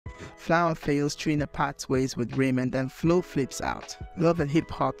Flower fails, Trina parts ways with Raymond, and Flo flips out. Love and Hip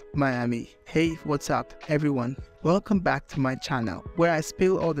Hop Miami. Hey, what's up everyone? Welcome back to my channel, where I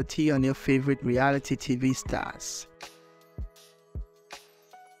spill all the tea on your favorite reality TV stars.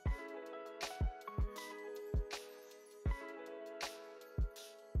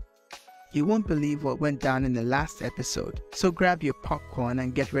 You won't believe what went down in the last episode, so grab your popcorn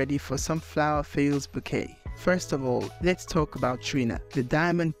and get ready for some Flower Fails bouquet. First of all, let's talk about Trina, the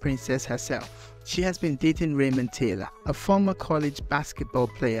Diamond Princess herself. She has been dating Raymond Taylor, a former college basketball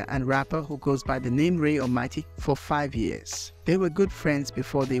player and rapper who goes by the name Ray Almighty, for 5 years. They were good friends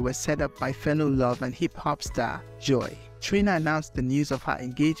before they were set up by fellow love and hip-hop star, Joy. Trina announced the news of her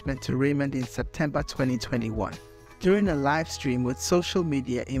engagement to Raymond in September 2021. During a live stream with social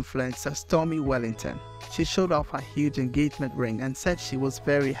media influencer Stormy Wellington, she showed off her huge engagement ring and said she was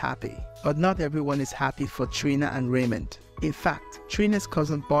very happy. But not everyone is happy for Trina and Raymond. In fact, Trina's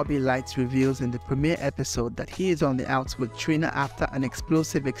cousin Bobby Lights reveals in the premiere episode that he is on the outs with Trina after an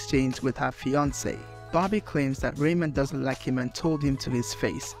explosive exchange with her fiancé. Bobby claims that Raymond doesn't like him and told him to his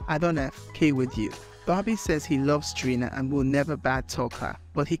face, "I don't FK with you." Bobby says he loves Trina and will never bad talk her,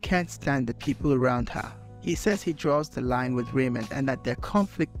 but he can't stand the people around her. He says he draws the line with Raymond and that their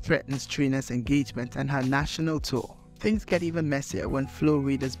conflict threatens Trina's engagement and her national tour. Things get even messier when Flo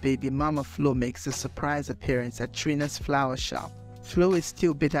Rida's baby mama Flo makes a surprise appearance at Trina's flower shop. Flo is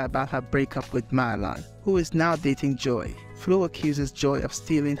still bitter about her breakup with Marlon, who is now dating Joy. Flo accuses Joy of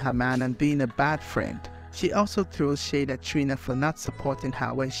stealing her man and being a bad friend. She also throws shade at Trina for not supporting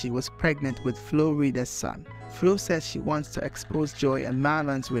her when she was pregnant with Flo Rida's son. Flo says she wants to expose Joy and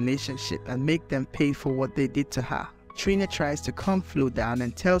Marlon's relationship and make them pay for what they did to her. Trina tries to calm Flo down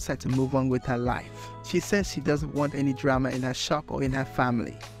and tells her to move on with her life. She says she doesn't want any drama in her shop or in her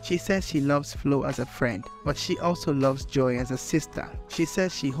family. She says she loves Flo as a friend, but she also loves Joy as a sister. She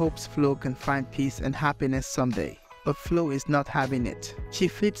says she hopes Flo can find peace and happiness someday. But Flo is not having it. She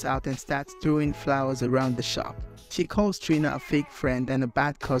flips out and starts throwing flowers around the shop. She calls Trina a fake friend and a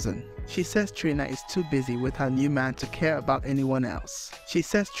bad cousin. She says Trina is too busy with her new man to care about anyone else. She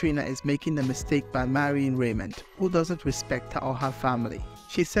says Trina is making a mistake by marrying Raymond, who doesn't respect her or her family.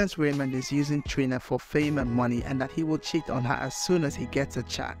 She says Raymond is using Trina for fame and money and that he will cheat on her as soon as he gets a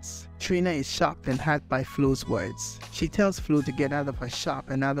chance. Trina is shocked and hurt by Flo's words. She tells Flo to get out of her shop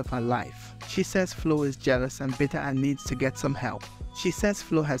and out of her life. She says Flo is jealous and bitter and needs to get some help. She says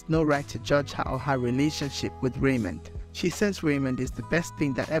Flo has no right to judge her or her relationship with Raymond. She says Raymond is the best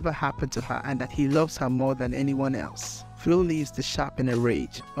thing that ever happened to her and that he loves her more than anyone else. Flo leaves the shop in a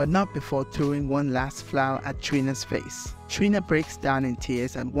rage, but not before throwing one last flower at Trina's face. Trina breaks down in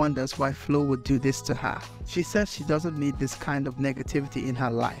tears and wonders why Flo would do this to her. She says she doesn't need this kind of negativity in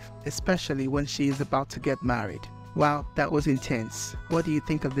her life, especially when she is about to get married. Wow, that was intense. What do you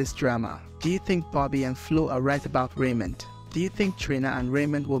think of this drama? Do you think Bobby and Flo are right about Raymond? Do you think Trina and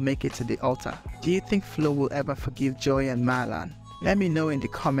Raymond will make it to the altar? Do you think Flo will ever forgive Joy and Marlon? Let me know in the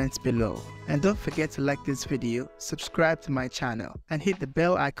comments below. And don't forget to like this video, subscribe to my channel, and hit the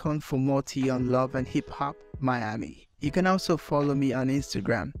bell icon for more tea on love and hip hop Miami. You can also follow me on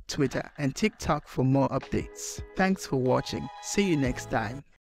Instagram, Twitter, and TikTok for more updates. Thanks for watching. See you next time.